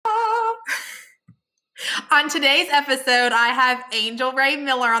On today's episode, I have Angel Ray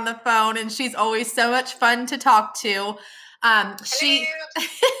Miller on the phone, and she's always so much fun to talk to. She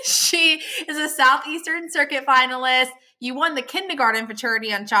is a Southeastern Circuit finalist. You won the kindergarten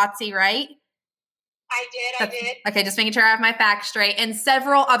Futurity on Shotzi, right? I did. Okay, just making sure I have my facts straight. And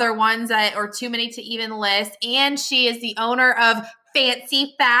several other ones that are too many to even list. And she is the owner of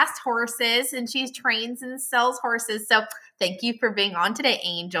Fancy Fast Horses, and she trains and sells horses. So thank you for being on today,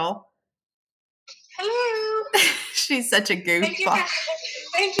 Angel. Hello. She's such a goofball.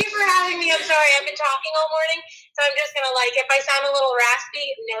 Thank you for having me. I'm sorry, I've been talking all morning, so I'm just going to if I sound a little raspy,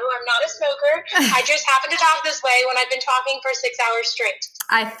 no, I'm not a smoker. I just happen to talk this way when I've been talking for 6 hours straight.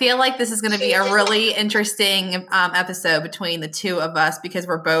 I feel like this is going to be a really interesting episode between the two of us because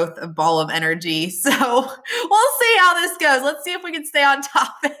we're both a ball of energy. So we'll see how this goes. Let's see if we can stay on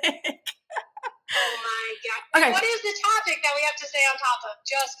topic. Oh my God. Okay. What is the topic that we have to stay on top of,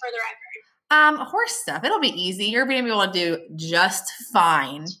 just for the record? Horse stuff. It'll be easy. You're going to be able to do just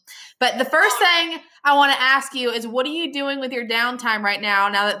fine. But the first thing I want to ask you is, what are you doing with your downtime right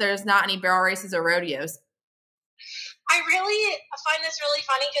now that there's not any barrel races or rodeos? I find this really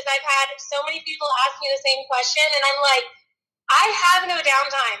funny because I've had so many people ask me the same question, and I'm like, I have no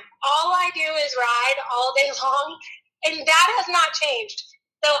downtime. All I do is ride all day long, and that has not changed.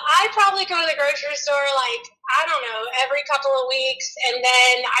 So I probably go to the grocery store, every couple of weeks, and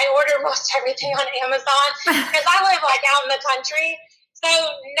then I order most everything on Amazon because I live out in the country. So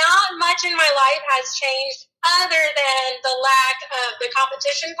not much in my life has changed other than the lack of the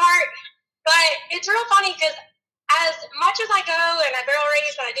competition part. But it's real funny because as much as I go and I barrel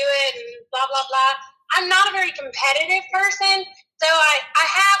race and I do it and blah, blah, blah, I'm not a very competitive person. So I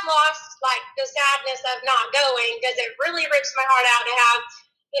have lost the sadness of not going because it really rips my heart out to have,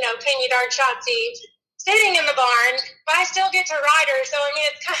 Penny Dart Shotzi sitting in the barn, but I still get to ride her. So,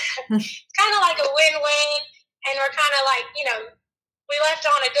 it's kind of like a win-win. And we're kind of we left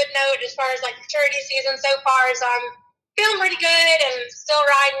on a good note as far as Futurity season so far. So I'm feeling pretty good and still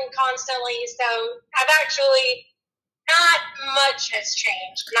riding constantly. So I've actually not much has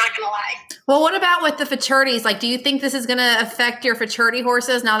changed. I'm not going to lie. Well, what about with the Futurities? Do you think this is going to affect your Futurity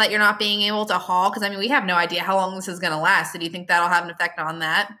horses now that you're not being able to haul? Because, we have no idea how long this is going to last. So do you think that'll have an effect on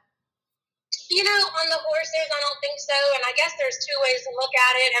that? On the horses, I don't think so. And I guess there's two ways to look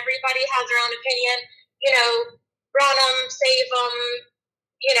at it. Everybody has their own opinion. Run them, save them.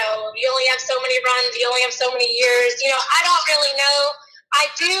 You only have so many runs. You only have so many years. I don't really know. I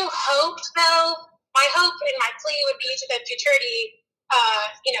do hope, though. My hope and my plea would be to the Futurity,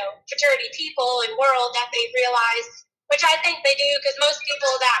 Futurity people and world that they realize, which I think they do, because most people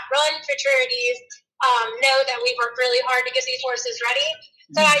that run Futurities know that we work really hard to get these horses ready.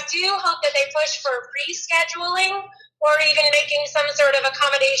 So I do hope that they push for rescheduling or even making some sort of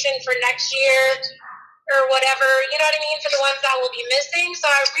accommodation for next year or whatever, you know what I mean, for the ones that will be missing.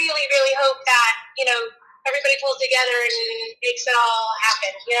 So I really, really hope that, everybody pulls together and makes it all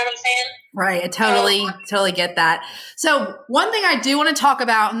happen. You know what I'm saying? Right. I totally get that. So one thing I do want to talk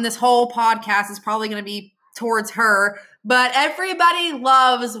about, and this whole podcast is probably going to be towards her, but everybody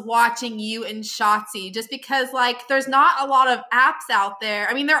loves watching you and Shotzi just because there's not a lot of apps out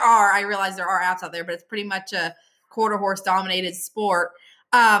there. There are, I realize there are apps out there, but it's pretty much a quarter horse dominated sport.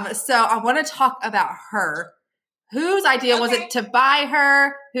 So I want to talk about her. Whose idea was it to buy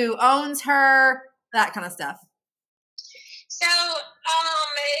her? Who owns her? That kind of stuff. So,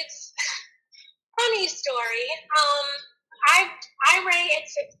 it's a funny story.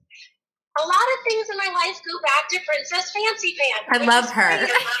 It's a lot of things in my life go back to Princess Fancy Pants. I love her.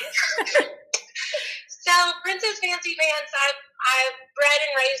 So, Princess Fancy Pants, I've bred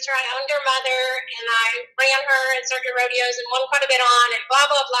and raised her. I owned her mother, and I ran her at circuit rodeos and won quite a bit on, and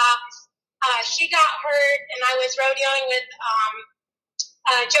blah, blah, blah. She got hurt, and I was rodeoing with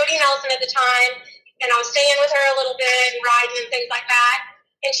Jody Nelson at the time. And I was staying with her a little bit and riding and things like that.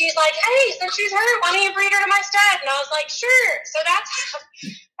 And she's like, hey, since she's hurt, why don't you breed her to my stud? And I was like, sure. So that's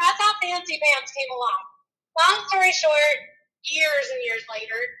how Fancy Pants came along. Long story short, years and years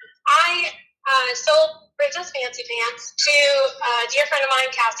later, I sold Princess Fancy Pants to a dear friend of mine,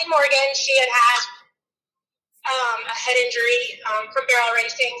 Cassie Morgan. She had a head injury from barrel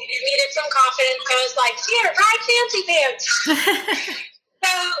racing and needed some confidence. So I was like, here, ride Fancy Pants. So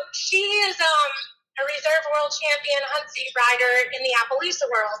she is a reserve world champion hunt seat rider in the Appaloosa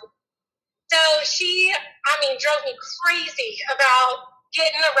world. So she, drove me crazy about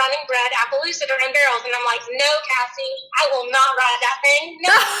getting a running bred Appaloosa to run barrels. And I'm like, no, Cassie, I will not ride that thing.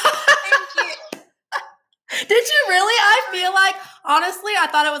 No, thank you. Did you really? I feel like, honestly, I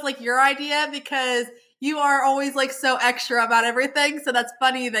thought it was your idea because you are always so extra about everything. So that's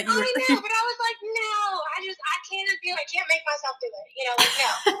funny that you I know, but I was like, no, I do. I can't make myself do it. You know, like,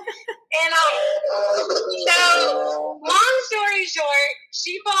 no. And so, long story short,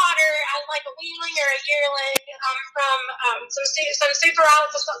 she bought her as like a weanling or a yearling from some super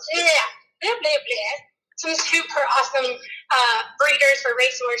awesome, some super awesome breeders for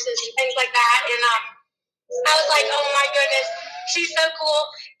racehorses and things like that. And I was like, oh my goodness, she's so cool.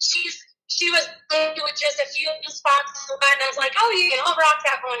 She was with just a few spots on the butt, and I was like, oh, you can rock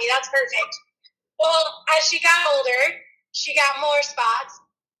that pony. That's perfect. Well, as she got older, she got more spots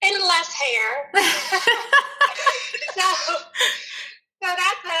and less hair. so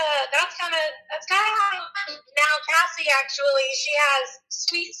that's kind of how now Cassie actually, she has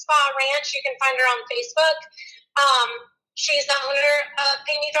Sweet Spa Ranch. You can find her on Facebook. She's the owner of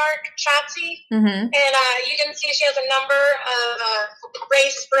Painty Dark Shotzi, and you can see she has a number of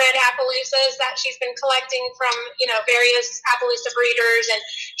race-bred Appaloosas that she's been collecting from, various Appaloosa breeders, and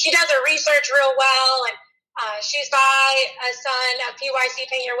she does her research real well, and she's by a son of PYC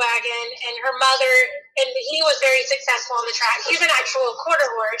Paint Your Wagon, and her mother, and he was very successful on the track. He's an actual quarter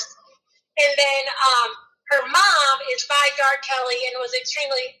horse, and then her mom is by Dark Kelly and was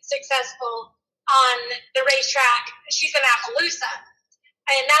extremely successful on the racetrack. She's in Appaloosa,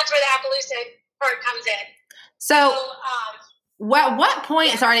 and that's where the Appaloosa part comes in. So what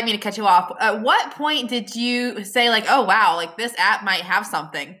point, sorry, I didn't mean to cut you off. At what point did you say, like, oh, wow, like this app might have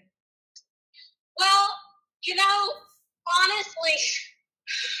something? Well,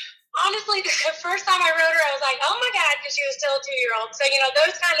 honestly, the first time I rode her, I was like, oh my God, because she was still a 2-year-old. So,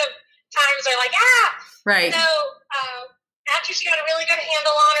 those kind of times are like, Right. So, after she got a really good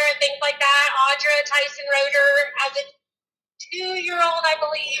handle on her and things like that, Audra Tyson rode her as a 2-year-old, I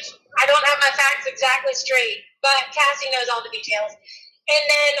believe. I don't have my facts exactly straight, but Cassie knows all the details. And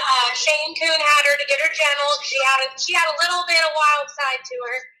then Shane Coon had her to get her gentle. She had a little bit of wild side to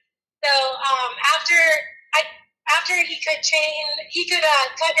her. So after he could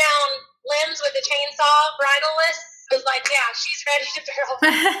cut down limbs with a chainsaw bridleless, I was like, yeah, she's ready to barrel.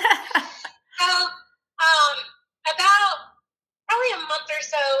 So about probably a month or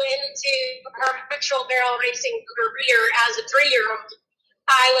so into her actual barrel racing career as a 3-year-old,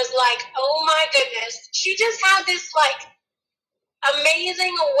 I was like, oh my goodness, she just had this like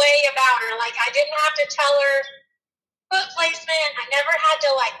amazing way about her. Like, I didn't have to tell her foot placement. I never had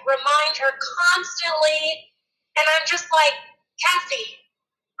to like remind her constantly. And I'm just like, Cassie,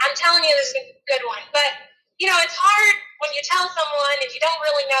 I'm telling you, this is a good one. But, it's hard when you tell someone and you don't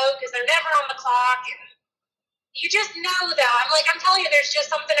really know because they're never on the clock. And you just know, though. I'm telling you, there's just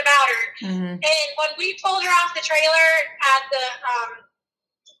something about her. And when we pulled her off the trailer at the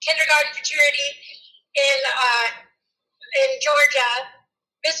kindergarten Futurity in Georgia,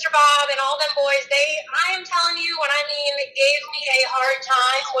 Mr. Bob and all them boys, I am telling you, when I mean gave me a hard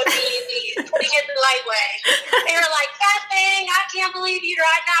time with putting it the light way. They were like, that thing, I can't believe you'd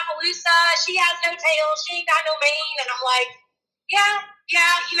ride Appaloosa. She has no tail. She ain't got no mane. And I'm like, yeah,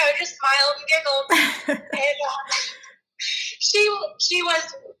 just smiled and giggled. And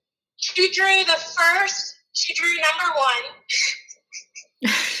she drew number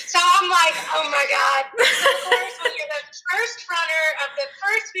 1. So I'm like, oh my God. Of course, when you're the first runner of the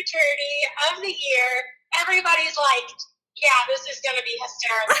first Futurity of the year, everybody's like, yeah, this is going to be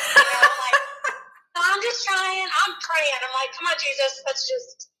hysterical. So I'm just trying, I'm praying. I'm like, come on, Jesus, let's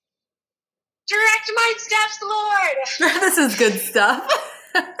just direct my steps, Lord. This is good stuff.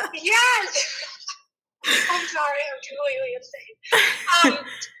 Yes. I'm sorry, I'm completely insane.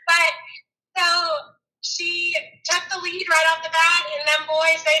 But so she took the lead right off the bat, and them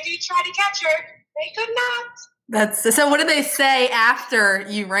boys, they did try to catch her. They could not. So what did they say after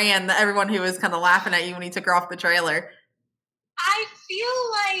you ran, everyone who was kind of laughing at you when you took her off the trailer? I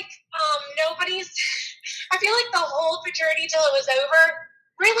feel like I feel like the whole Futurity till it was over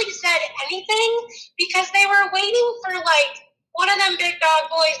really said anything because they were waiting for like one of them big dog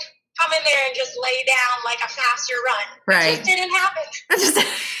boys to come in there and just lay down like a faster run. Right. It just didn't happen.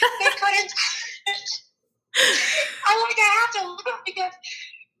 They couldn't. I have to look because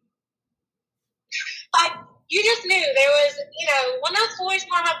you just knew there was, when those boys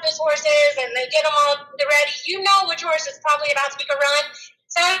warm up those horses and they get them all ready, which horse is probably about to make a run.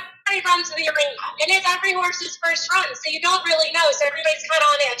 So everybody runs to the arena, and it's every horse's first run, so you don't really know. So everybody's kind of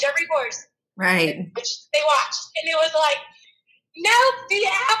on edge, every horse. Right. Which they watched, and it was like, nope, the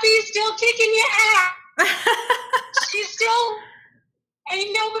Appy's still kicking your ass. She's still,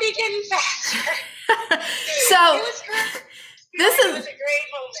 ain't nobody getting faster. So it was great. It was a great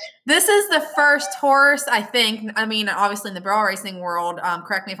moment. This is the first horse, I think, obviously in the barrel racing world,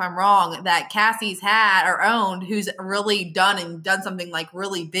 correct me if I'm wrong, that Cassie's had or owned who's really done something like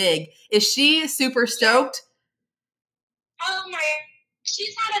really big. Is she super stoked? Oh my,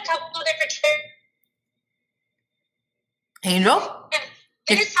 she's had a couple of different trips. Angel?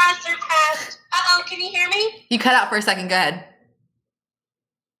 This has surpassed. Can you hear me? You cut out for a second. Go ahead.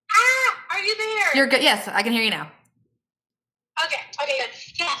 Are you there? You're good. Yes, I can hear you now. Okay, good.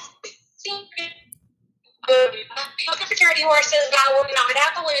 Yes. The Futurity horses that were not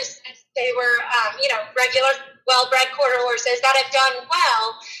Appaloosa, they were, regular, well-bred quarter horses that have done well,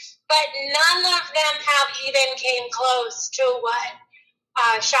 but none of them have even came close to what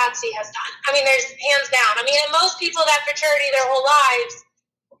Shotzi has done. I mean, there's hands down. I mean, and most people that Futurity their whole lives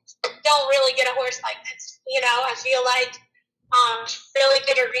don't really get a horse like this. I feel like really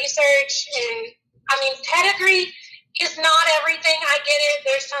good at research, and I mean, pedigree is not everything. I get it.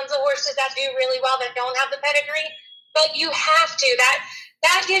 There's tons of horses that do really well that don't have the pedigree, but you have to.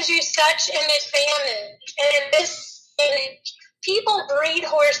 That gives you such an advantage. And people breed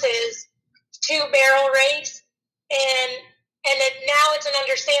horses to barrel race, and now it's an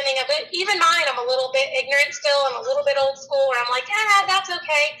understanding of it. Even mine, I'm a little bit ignorant still. I'm a little bit old school where I'm like, that's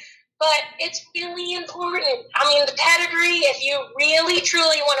okay. But it's really important. I mean, the pedigree, if you really,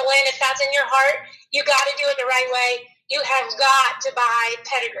 truly want to win, if that's in your heart, you got to do it the right way. You have got to buy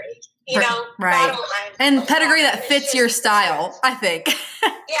pedigree, right. Bottom line. And pedigree that fits your style, I think.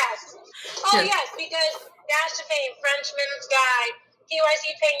 Yes. Oh, yes, because Dash to Fame, Frenchman's Guide,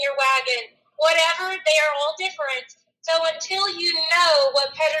 KYC Paint Your Wagon, whatever, they are all different. So until you know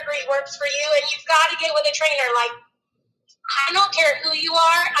what pedigree works for you, and you've got to get with a trainer, like, I don't care who you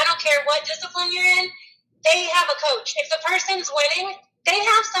are. I don't care what discipline you're in. They have a coach. If the person's winning, they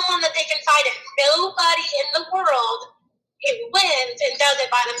have someone that they can fight in. Nobody in the world wins and does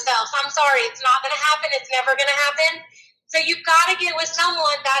it by themselves. I'm sorry. It's not going to happen. It's never going to happen. So you've got to get with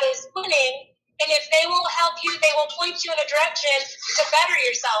someone that is winning. And if they will help you, they will point you in a direction to better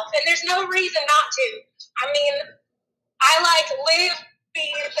yourself. And there's no reason not to. I mean, I live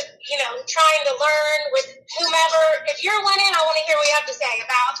trying to learn with whomever. If you're winning, I want to hear what you have to say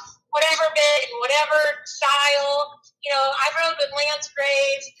about whatever bit and whatever style. I rode with Lance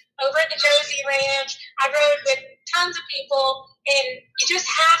Graves over at the Josie Ranch. I rode with tons of people, and you just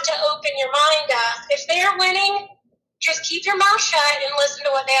have to open your mind up. If they're winning, just keep your mouth shut and listen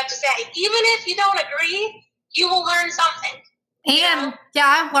to what they have to say. Even if you don't agree, you will learn something. And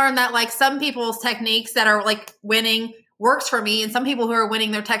I've learned that like some people's techniques that are like winning works for me, and some people who are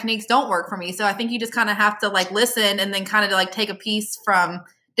winning, their techniques don't work for me. So I think you just kind of have to like listen and then kind of like take a piece from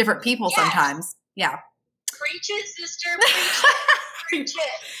different people sometimes. Yeah. Preach it, sister. Preach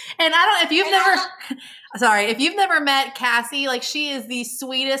it. And I don't, if you've never met Cassie, like she is the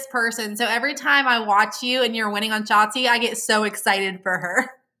sweetest person. So every time I watch you and you're winning on Shotzi, I get so excited for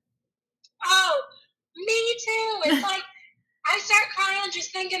her. Oh, me too. It's like I start crying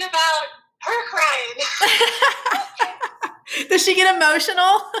just thinking about her crying. Does she get emotional?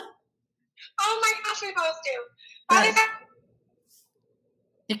 Oh my gosh, we both do.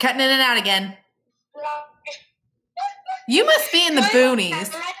 You're cutting in and out again. You must be in the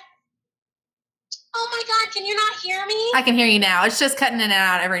boonies. Oh my God, can you not hear me? I can hear you now. It's just cutting in and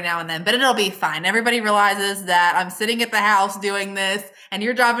out every now and then, but it'll be fine. Everybody realizes that I'm sitting at the house doing this and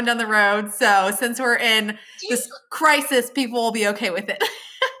you're driving down the road. So since we're in this crisis, people will be okay with it.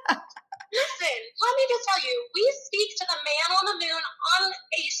 Listen, let me just tell you, we speak to the man on the moon on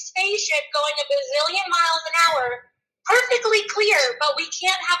a spaceship going a bazillion miles an hour. Perfectly clear, but we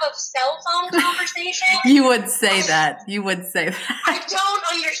can't have a cell phone conversation. You would say that. I don't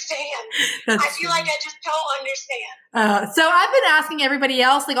understand. I feel like I just don't understand. So I've been asking everybody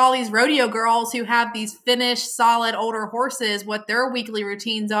else, like all these rodeo girls who have these finished, solid, older horses, what their weekly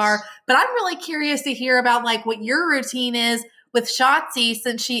routines are. But I'm really curious to hear about like what your routine is with Shotzi,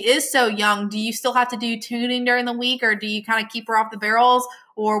 since she is so young. Do you still have to do tuning during the week, or do you kind of keep her off the barrels,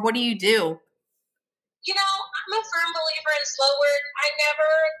 or what do you do? I'm a firm believer in slow work. I never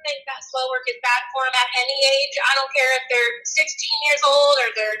think that slow work is bad for them at any age. I don't care if they're 16 years old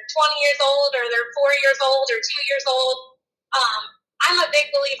or they're 20 years old or they're 4 years old or 2 years old. I'm a big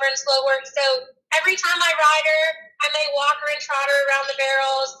believer in slow work. So every time I ride her, I may walk her and trot her around the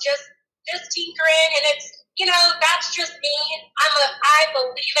barrels, just tinkering. And it's, that's just me. I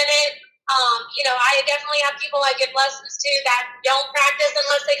believe in it. I definitely have people I give lessons to that don't practice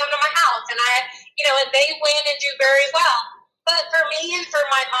unless they come to my house, and and they win and do very well. But for me and for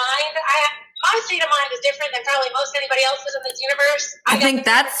my mind, my state of mind is different than probably most anybody else's in this universe. I think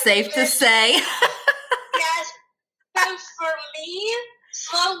that's safe to say. Yes. So for me,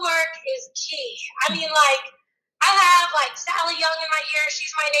 slow work is key. I mean, like, I have like Sally Young in my ear.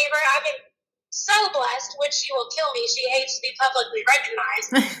 She's my neighbor. I've been so blessed, which she will kill me. She hates to be publicly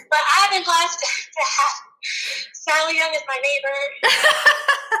recognized. But I've been blessed to have Sally Young is my neighbor.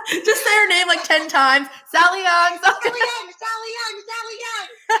 Just say her name like 10 times. Sally Young. Sally Young, Sally Young, Sally Young.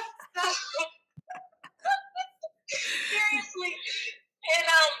 Seriously. And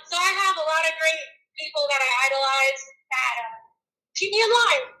so I have a lot of great people that I idolize that keep me in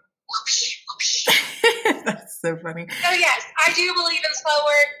line. That's so funny. So yes, I do believe in slow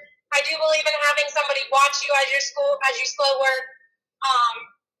work. I do believe in having somebody watch you as you slow work.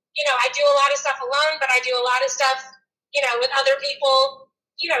 I do a lot of stuff alone, but I do a lot of stuff, with other people,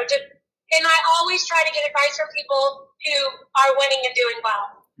 and I always try to get advice from people who are winning and doing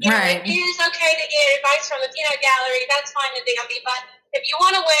well. Right. It is okay to get advice from the peanut gallery. That's fine and dandy, but if you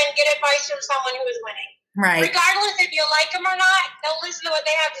want to win, get advice from someone who is winning. Right. Regardless if you like them or not, don't listen to what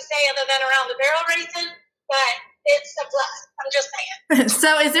they have to say other than around the barrel racing, but it's a plus. I'm just saying.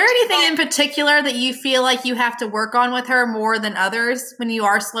 So is there anything in particular that you feel like you have to work on with her more than others when you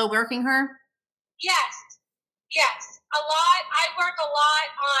are slow working her? Yes. A lot. I work a lot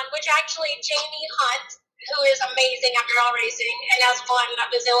on, which actually Jamie Hunt, who is amazing at barrel racing and has won a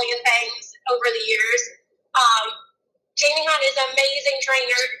bazillion things over the years. Jamie Hunt is an amazing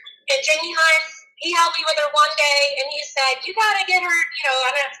trainer. And Jamie Hunt, he helped me with her one day, and he said, you got to get her,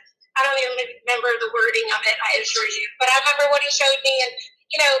 I don't even remember the wording of it, I assure you. But I remember what he showed me, and,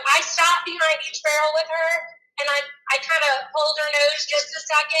 I stopped behind each barrel with her, and I kind of hold her nose just a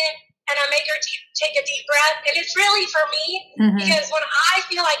second, and I make her take a deep breath. And it's really for me, because when I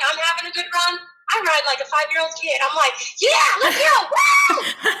feel like I'm having a good run, I ride like a 5-year-old kid. I'm like, yeah, let's go, woo!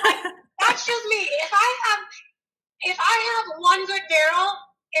 Like, that's just me. If I have one good barrel,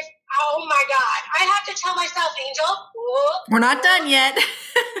 oh my God, I have to tell myself, Angel, we're not done yet.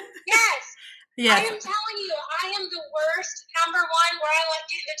 Yes. Yes. I am telling you, I am the worst number one where I like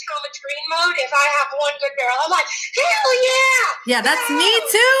get into Thomas Green mode if I have one good barrel. I'm like, hell yeah! Yeah, that's me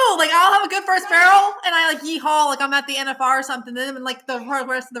too. Like I'll have a good first barrel and I like yeehaw like I'm at the NFR or something, then like the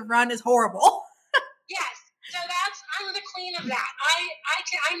rest of the run is horrible. Yes. So I'm the queen of that.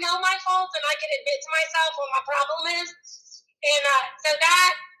 I know my faults and I can admit to myself what my problem is. And so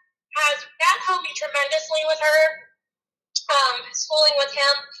that helped me tremendously with her. Schooling with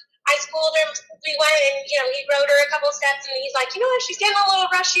him. I schooled him. We went and, he rode her a couple steps and he's like, she's getting a little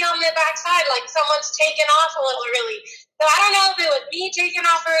rushy on the backside, like someone's taking off a little early. So I don't know if it was me taking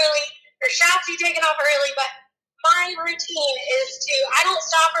off early or Shotzi taking off early, but my routine is I don't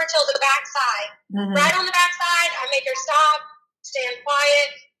stop her till the backside. Right on the backside, I make her stop, stand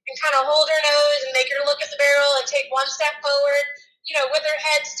quiet, and kind of hold her nose and make her look at the barrel and take one step forward, with her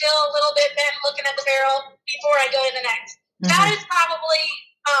head still a little bit bent looking at the barrel before I go to the next. That is probably,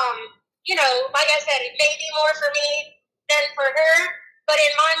 like I said, it may be more for me than for her, but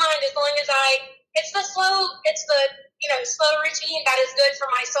in my mind, as long as it's the slow routine that is good for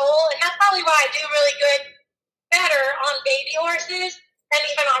my soul, and that's probably why I do really better on baby horses and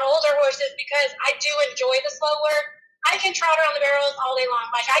even on older horses, because I do enjoy the slow work. I can trot around the barrels all day long.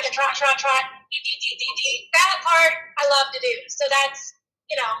 Like I can trot, that part I love to do. So that's,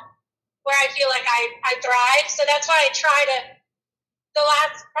 where I feel like I thrive. So that's why I try to, the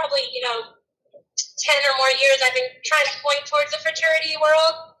last probably, 10 or more years, I've been trying to point towards the futurity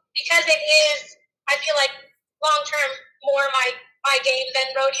world, because it is, I feel like long-term more my game than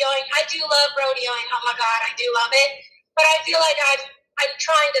rodeoing. I do love rodeoing. Oh my God, I do love it. But I feel like I'm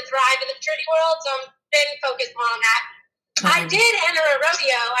trying to thrive in the futurity world, so I'm been focused on that. I did enter a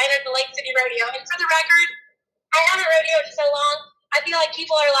rodeo. I entered the Lake City Rodeo. And for the record, I haven't rodeoed in so long, I feel like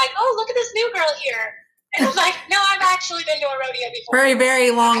people are like, oh, look at this new girl here. And I'm like, no, I've actually been to a rodeo before. Very,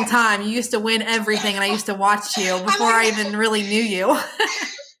 very long time. You used to win everything, and I used to watch you before I even really knew you.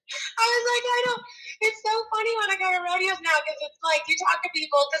 I was like, it's so funny when I go to rodeos now, because it's like you talk to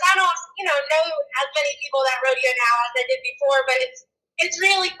people, because I don't, know as many people that rodeo now as I did before, but it's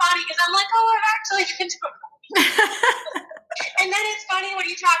really funny because I'm like, oh, I've actually been to a rodeo. And then it's funny when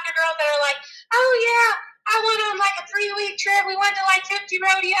you talk to girls that are like, oh yeah, I went on like a 3-week trip. We went to like 50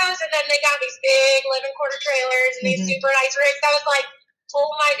 rodeos, and then they got these big living quarter trailers and these super nice rigs. I was like,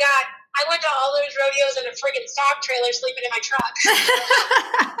 oh my God, I went to all those rodeos in a friggin' stock trailer sleeping in my truck.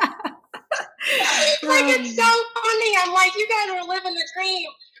 Like, it's so funny. I'm like, you guys are living the dream.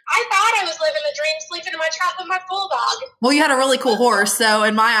 I thought I was living the dream sleeping in my truck with my bulldog. Well, you had a really cool horse, so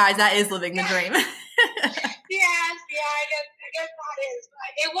in my eyes, that is living the dream. Yes, I guess that is.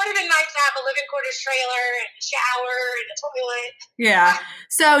 It would have been nice to have a living quarters trailer and a shower and a toilet. Yeah.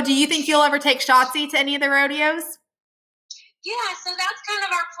 So do you think you'll ever take Shotzi to any of the rodeos? Yeah, so that's kind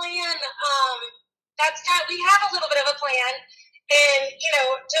of our plan. We have a little bit of a plan, and,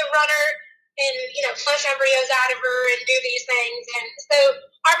 to run her and, flush embryos out of her and do these things. And so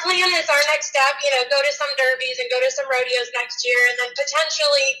our plan is our next step, go to some derbies and go to some rodeos next year, and then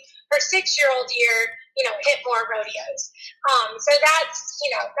potentially her 6-year-old year, hit more rodeos. So that's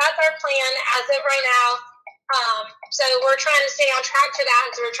our plan as of right now. So we're trying to stay on track for that.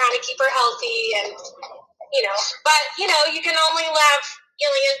 And so we're trying to keep her healthy and, but you can only live,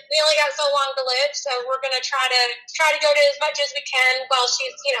 we only got so long to live. So we're going to try to go to as much as we can while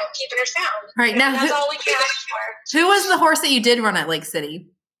she's, keeping her sound. Right now, that's all we can ask for. Who was the horse that you did run at Lake City?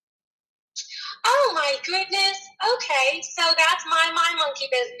 Oh my goodness. Okay. So that's my monkey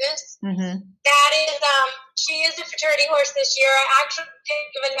business. Mm-hmm. That is, she is a Futurity horse this year. I actually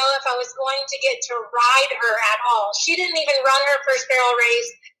didn't even know if I was going to get to ride her at all. She didn't even run her first barrel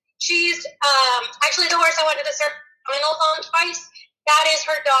race. She's, actually the horse I went to the finals on twice. That is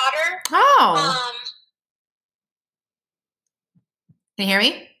her daughter. Oh. Can you hear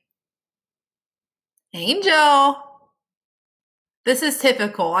me? Angel. This is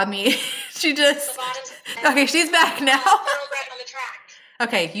typical. I mean, she just... Okay, she's back now.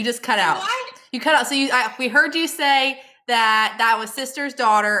 Okay, you just cut out. You cut out. So we heard you say that was sister's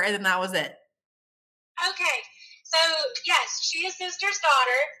daughter, and then that was it. Okay. So, yes, she is sister's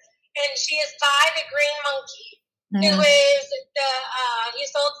daughter, and she is by the Green Monkey, who is he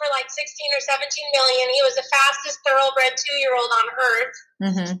sold for like 16 or 17 million. He was the fastest thoroughbred 2-year-old on earth.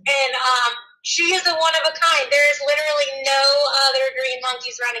 Mm-hmm. And she is a one of a kind. There is literally no other Green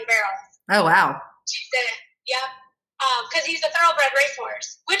Monkeys running barrels. Oh, wow. She said it. Yep. Because he's a thoroughbred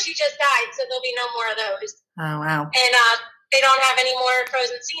racehorse, which he just died, so there'll be no more of those. Oh, wow. And they don't have any more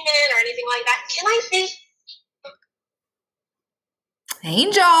frozen semen or anything like that. Can I say?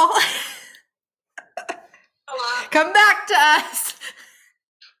 Angel. Hello? Come back to us.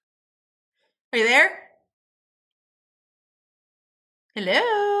 Are you there?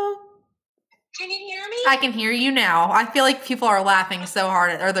 Hello? Can you hear me? I can hear you now. I feel like people are laughing so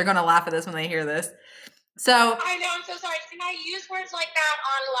hard, or they're going to laugh at this when they hear this. So I know, I'm so sorry. Can I use words like that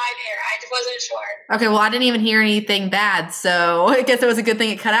on live air? I just wasn't sure. Okay, well, I didn't even hear anything bad, so I guess it was a good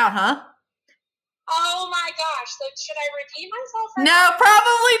thing it cut out, huh? Oh my gosh. So should I repeat myself? No,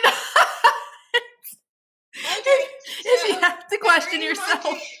 probably not. Okay. If you have to question yourself.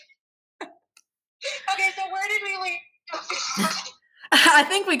 Okay, so where did we leave? I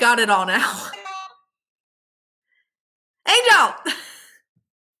think we got it all now. Angel!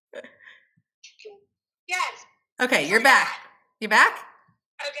 Yes. Okay, you're back. You back?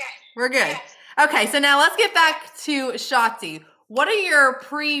 Okay. We're good. Yes. Okay, so now let's get back to Shotzi. What are your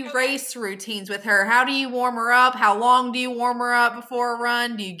pre-race routines with her? How do you warm her up? How long do you warm her up before a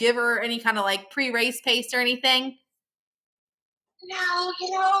run? Do you give her any kind of like pre-race pace or anything? No,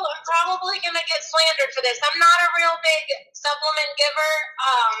 I'm probably going to get slandered for this. I'm not a real big supplement giver.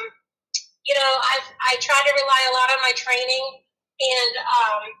 I try to rely a lot on my training, and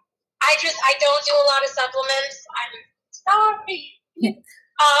I don't do a lot of supplements. I'm sorry.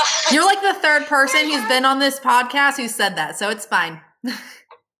 You're like the third person who's been on this podcast who said that, so it's fine. I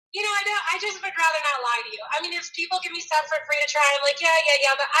just would rather not lie to you. I mean, if people give me stuff for free to try, I'm like, yeah,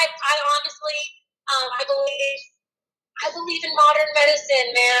 but I honestly, I believe in modern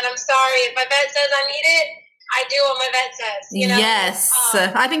medicine, man. I'm sorry. If my vet says I need it, I do what my vet says. Yes.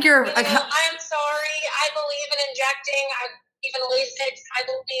 I think you're... I am sorry. I believe in injecting. I believe in Lasix. I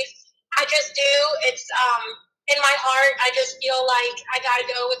just do. It's in my heart. I just feel like I got to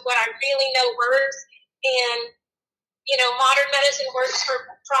go with what I really know works. And, modern medicine works for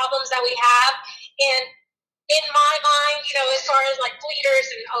problems that we have. And in my mind, as far as like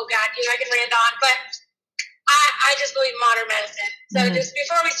bleeders and, oh God, I can rant on, but I just believe in modern medicine. So just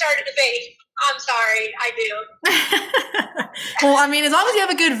before we start a debate, I'm sorry, I do. Well, I mean, as long as you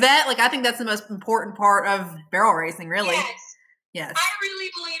have a good vet, I think that's the most important part of barrel racing, really. Yes. I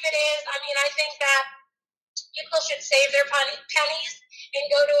really believe it is. I mean, I think that people should save their pennies and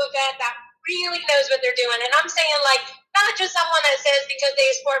go to a vet that really knows what they're doing. And I'm saying, not just someone that says because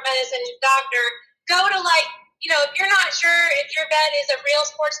they sport medicine doctor, go to if you're not sure if your vet is a real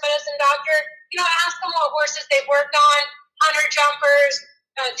sports medicine doctor, ask them what horses they've worked on, hunter jumpers,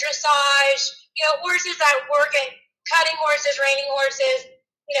 dressage, horses that work at cutting horses, reining horses,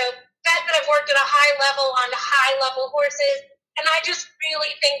 vets that have worked at a high level on high level horses. And I just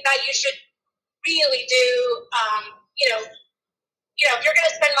really think that you should really do, if you're going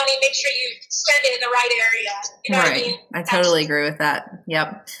to spend money, make sure you spend it in the right area. You know what I mean? I totally agree with that.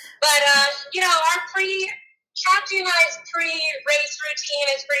 Yep. But, our Shotzi and I's pre-race routine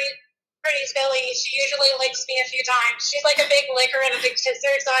is pretty silly. She usually licks me a few times. She's like a big licker and a big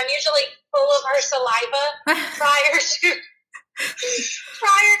kisser, so I'm usually full of her saliva prior to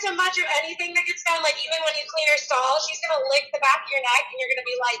prior to much of anything that gets done, like even when you clean her stall, she's going to lick the back of your neck and you're going to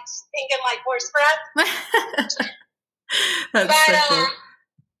be like stinking like horse breath. That's But, so cool.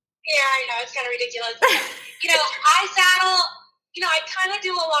 yeah, I know, it's kind of ridiculous. I saddle, I kind of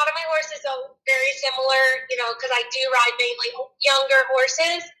do a lot of my horses so very similar, because I do ride mainly younger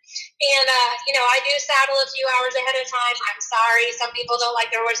horses. And, I do saddle a few hours ahead of time. I'm sorry, some people don't like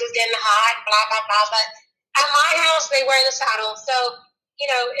their horses getting hot, blah, blah, blah. But at my house, they wear the saddle. So,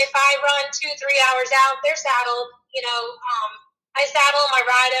 if I run 2-3 hours out, they're saddled. I saddle them, I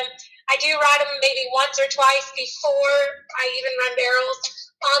ride them. I do ride them maybe once or twice before I even run barrels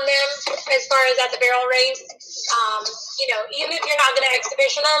on them as far as at the barrel race. Even if you're not going to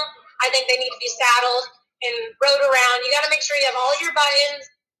exhibition them, I think they need to be saddled and rode around. You got to make sure you have all your buttons.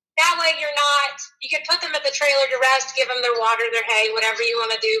 That way you could put them at the trailer to rest, give them their water, their hay, whatever you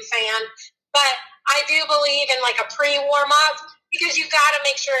want to do, fan. But I do believe in like a pre-warm-up because you got to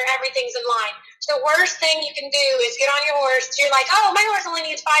make sure everything's in line. The worst thing you can do is get on your horse. You're like, oh, my horse only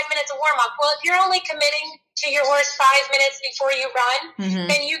needs 5 minutes of warm-up. Well, if you're only committing to your horse 5 minutes before you run,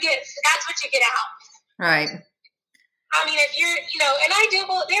 then that's what you get out. Right. I mean, if you're, and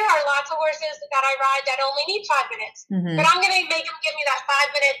there are lots of horses that I ride that only need 5 minutes. But I'm going to make them give me that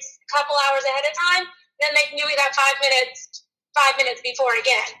 5 minutes a couple hours ahead of time. Then they can give me that 5 minutes before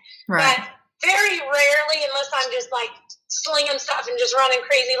again. Right. But very rarely, unless I'm just like slinging stuff and just running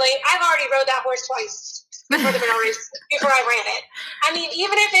crazy late, I've already rode that horse twice before the barrel race, before I ran it. I mean,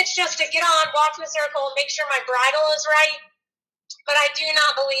 even if it's just to get on, walk in a circle, make sure my bridle is right. But I do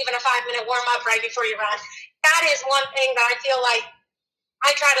not believe in a 5-minute warm-up right before you run. That is one thing that I feel like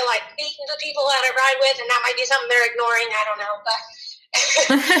I try to like beat into people that I ride with, and that might be something they're ignoring. I don't know, but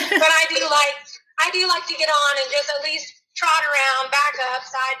but I do like to get on and just at least trot around, back up,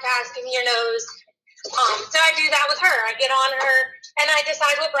 side pass, give me your nose. So I do that with her. I get on her and I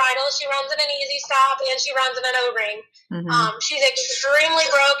decide what bridle. She runs in an easy stop and she runs in an O-ring. She's extremely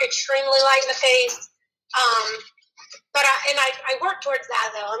broke, extremely light in the face. But I work towards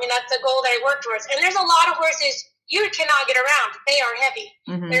that though. I mean, that's the goal that I work towards. And there's a lot of horses you cannot get around. They are heavy.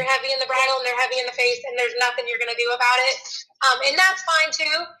 They're heavy in the bridle and they're heavy in the face, and there's nothing you're going to do about it. And that's fine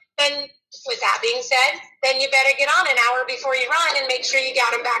too. Then with that being said, then you better get on an hour before you run and make sure you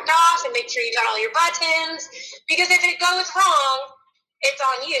got them backed off and make sure you got all your buttons, because if it goes wrong, it's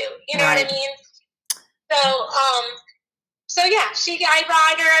on you. You know what I mean? So yeah, I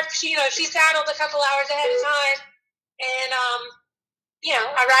ride her up. She saddled a couple hours ahead of time, and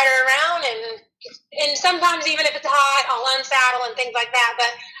I ride her around, and sometimes even if it's hot, I'll unsaddle and things like that.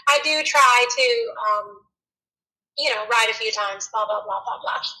 But I do try to ride a few times, blah, blah, blah, blah,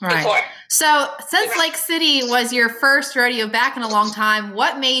 blah. Right. Before. So since Lake City was your first rodeo back in a long time,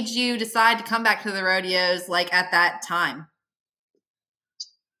 what made you decide to come back to the rodeos like at that time?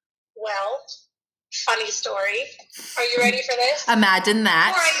 Well, funny story. Are you ready for this? Imagine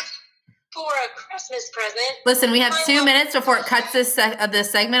that. For a Christmas present. Listen, we have 2 minutes before it cuts this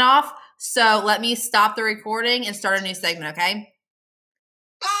segment off. So let me stop the recording and start a new segment, okay?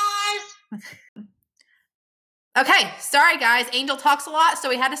 Pause. Okay, sorry guys. Angel talks a lot, so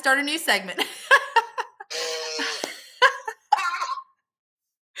we had to start a new segment.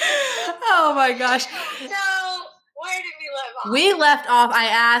 Oh my gosh. So, where did we leave off? We left off, I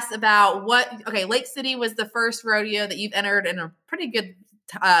asked about Lake City was the first rodeo that you've entered in a pretty good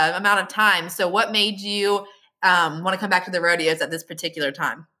amount of time. So what made you want to come back to the rodeos at this particular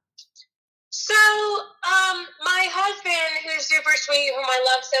time? So, my husband, who's super sweet, whom I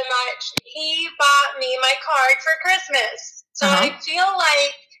love so much, he bought me my card for Christmas. So I feel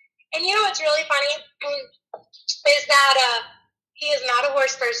like, and what's really funny is that he is not a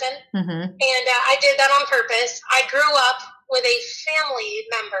horse person, and I did that on purpose. I grew up with a family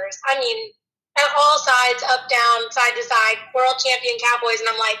members. I mean, at all sides, up, down, side to side, world champion cowboys, and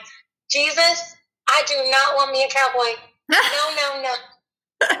I'm like, Jesus, I do not want me a cowboy. No.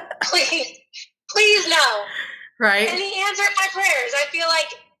 Please no. Right. And he answered my prayers. I feel like,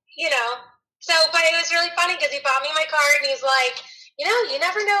 but it was really funny because he bought me my card and he's like, you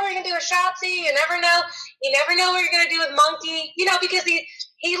never know what you're going to do with Shotzi. You never know what you're going to do with Monkey, because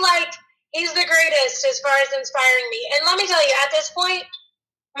he's the greatest as far as inspiring me. And let me tell you, at this point,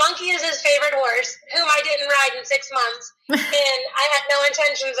 Monkey is his favorite horse, whom I didn't ride in 6 months. And I had no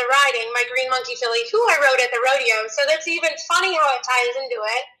intentions of riding my green monkey filly, who I rode at the rodeo. So that's even funny how it ties into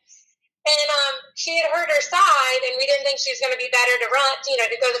it. And she had hurt her side, and we didn't think she was going to be better to run,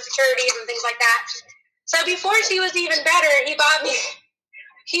 to go to fraternities and things like that. So before she was even better, he bought me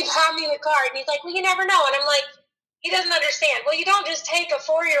the card. And he's like, well, you never know. And I'm like, he doesn't understand. Well, you don't just take a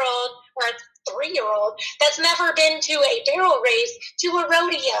 4-year-old or a 3-year-old that's never been to a barrel race to a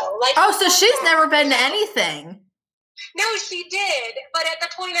rodeo. Like, oh, so she's never been to anything. No, she did, but at the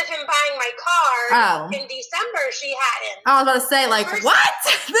point of him buying my car in December, she hadn't. I was about to say, like, what?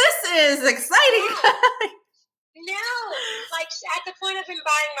 This is exciting. No, like at the point of him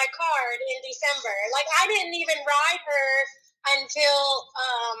buying my card in December, like I didn't even ride her until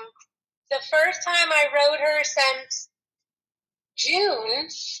the first time I rode her since June,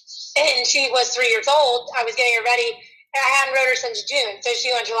 and she was 3 years old. I was getting her ready. I hadn't rode her since June, so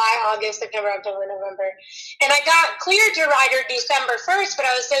she went July, August, September, October, November. And I got cleared to ride her December 1st, but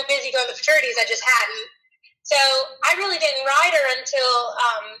I was so busy going to fraternities, I just hadn't. So I really didn't ride her until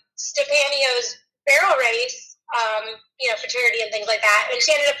Stepanio's barrel race, fraternity and things like that. And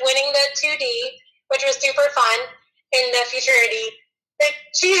she ended up winning the 2D, which was super fun in the Futurity. But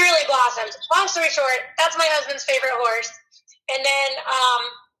she's really blossomed. Long story short, that's my husband's favorite horse. And then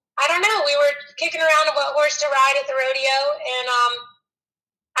I don't know, we were kicking around what horse to ride at the rodeo, and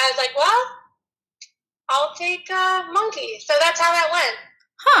I was like, well, I'll take Monkey. So that's how that went.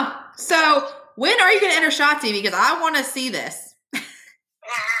 Huh. So when are you going to enter Shotzi? Because I want to see this.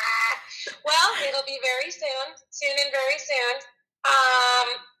 Well, it'll be very soon and very soon.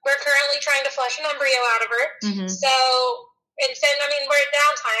 We're currently trying to flush an embryo out of her. Mm-hmm. So, we're at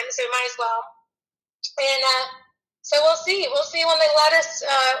downtime, so might as well. And so we'll see. We'll see when they let us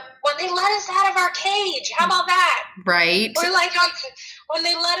out of our cage. How about that? Right. We're like when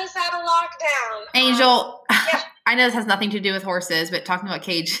they let us out of lockdown. Angel, yeah. I know this has nothing to do with horses, but talking about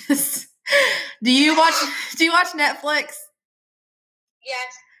cages. Do you watch Netflix?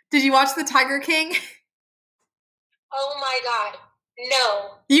 Yes. Did you watch The Tiger King? Oh my God.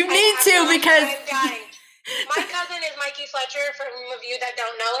 No. You need to because I'm dying. My cousin is Mikey Fletcher. For some of you that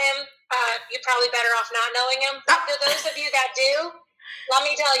don't know him, you're probably better off not knowing him. But for those of you that do, let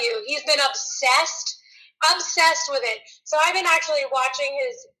me tell you, he's been obsessed with it. So I've been actually watching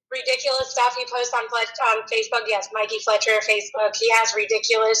his ridiculous stuff he posts on Facebook. Yes, Mikey Fletcher, Facebook. He has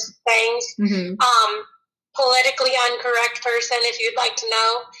ridiculous things. Mm-hmm. Politically incorrect person, if you'd like to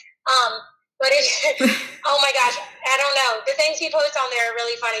know. But oh my gosh, I don't know. The things he posts on there are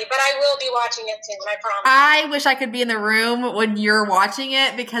really funny, but I will be watching it soon, I promise. I wish I could be in the room when you're watching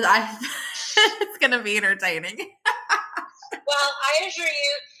it because it's going to be entertaining. Well, I assure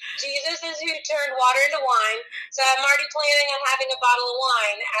you, Jesus is who turned water into wine, so I'm already planning on having a bottle of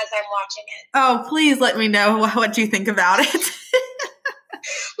wine as I'm watching it. Oh, please let me know what you think about it.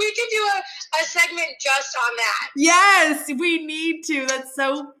 We could do a segment just on that. Yes, we need to. That's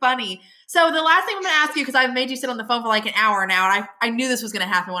so funny. So the last thing I'm going to ask you, because I've made you sit on the phone for like an hour now, and I knew this was going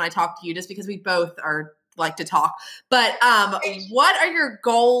to happen when I talked to you just because we both like to talk. But what are your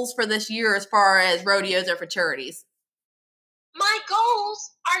goals for this year as far as rodeos or fraternities? My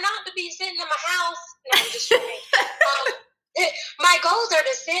goals are not to be sitting in my house. No, I'm just joking. My goals are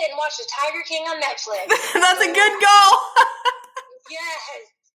to sit and watch The Tiger King on Netflix. That's a good goal. Yes.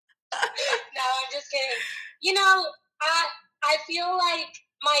 No, I'm just kidding. I feel like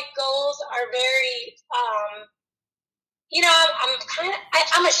my goals are very,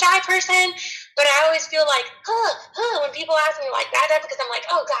 I'm a shy person, but I always feel like, when people ask me like that, because I'm like,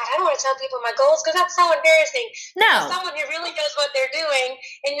 oh God, I don't want to tell people my goals because that's so embarrassing. No. Someone who really knows what they're doing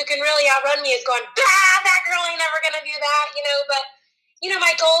and who can really outrun me is going, that girl ain't never going to do that, but,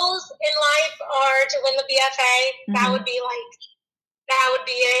 my goals in life are to win the BFA. Mm-hmm. That would be it.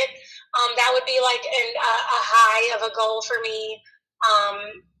 That would be like a high of a goal for me.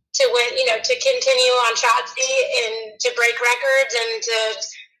 To win, to continue on Shotzi and to break records and to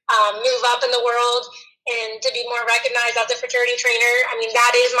move up in the world and to be more recognized as a fraternity trainer. I mean,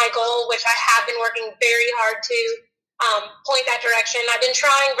 that is my goal, which I have been working very hard to point that direction. I've been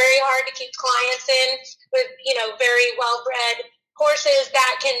trying very hard to keep clients in with, very well-bred horses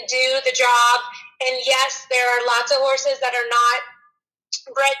that can do the job. And yes, there are lots of horses that are not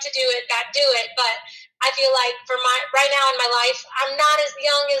bred to do it that do it, but I feel like right now in my life, I'm not as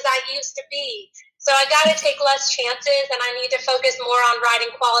young as I used to be. So I got to take less chances and I need to focus more on riding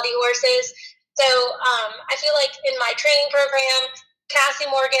quality horses. So I feel like in my training program, Cassie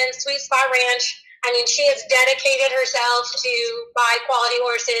Morgan, Sweet Spot Ranch, she has dedicated herself to buy quality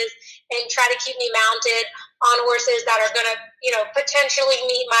horses and try to keep me mounted on horses that are going to, potentially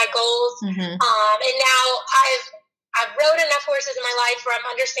meet my goals. Mm-hmm. And now I've rode enough horses in my life where I'm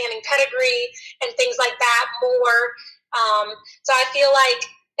understanding pedigree and things like that more. So I feel like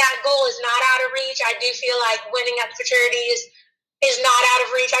that goal is not out of reach. I do feel like winning at fraternities is not out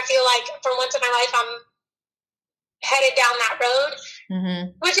of reach. I feel like for once in my life, headed down that road,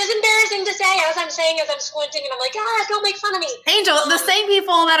 which is embarrassing to say as I'm saying, as I'm squinting, and I'm like, don't make fun of me. Angel, the same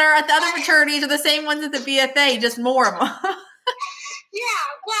people that are at the other fraternities are the same ones at the BFA, just more of them. Yeah,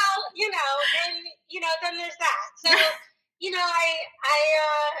 well, and then there's that. So,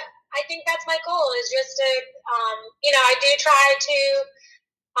 I think that's my goal is just to, I do try to,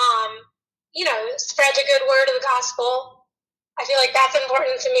 spread the good word of the gospel. I feel like that's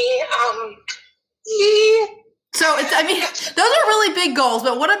important to me. So those are really big goals,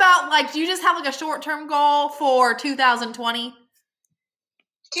 but what about do you just have a short-term goal for 2020?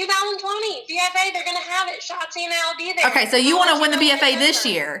 2020, BFA, they're going to have it. Shotzi and I will be there. Okay, so you want to win the BFA this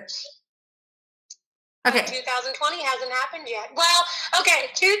year. Okay. 2020 hasn't happened yet. Well, okay,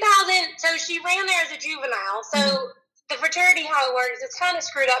 so she ran there as a juvenile. So the fraternity, how it works, it's kind of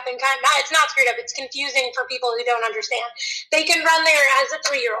screwed up and it's not screwed up, it's confusing for people who don't understand. They can run there as a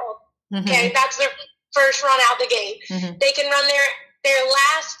 3-year-old. Okay, that's their first run out the gate. They can run their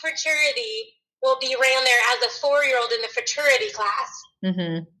last fraternity will be ran there as a 4-year-old in the fraternity class.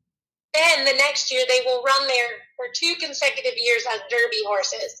 Then the next year they will run there for 2 consecutive years as derby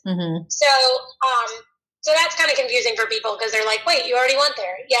horses. So that's kind of confusing for people because they're like, wait, you already went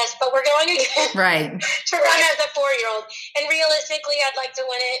there. Yes, but we're going again to run as a 4-year-old. And realistically, I'd like to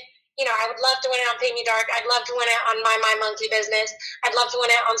win it. I would love to win it on Pay Me Dark. I'd love to win it on My Monkey Business. I'd love to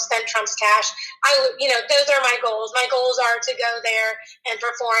win it on Spent Trump's Cash. Those are my goals. My goals are to go there and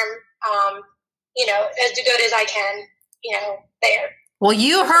perform, as good as I can, there. Well,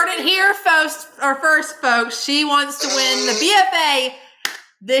 you heard it here first, folks. She wants to win the BFA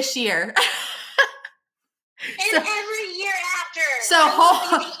this year. And every year after. So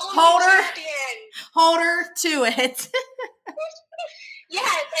hold her to it.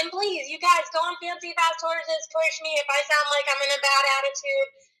 Yes, and please, you guys, go on Fancy Fast Horses, push me. If I sound like I'm in a bad attitude,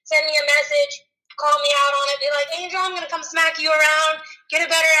 send me a message, call me out on it, be like, Angel, I'm going to come smack you around, get a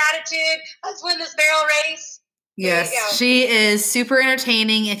better attitude, let's win this barrel race. Yes, she is super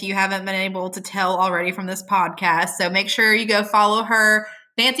entertaining if you haven't been able to tell already from this podcast. So make sure you go follow her.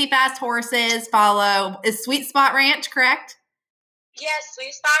 Fancy Fast Horses, is Sweet Spot Ranch, correct? Yes,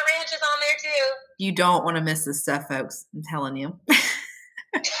 Sweet Spot Ranch is on there too. You don't want to miss this stuff, folks. I'm telling you.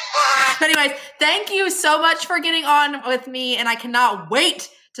 But anyways, thank you so much for getting on with me, and I cannot wait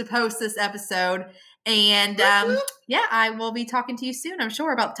to post this episode. And I will be talking to you soon, I'm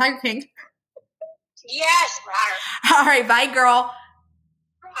sure, about Tiger King. Yes. All right, bye, girl.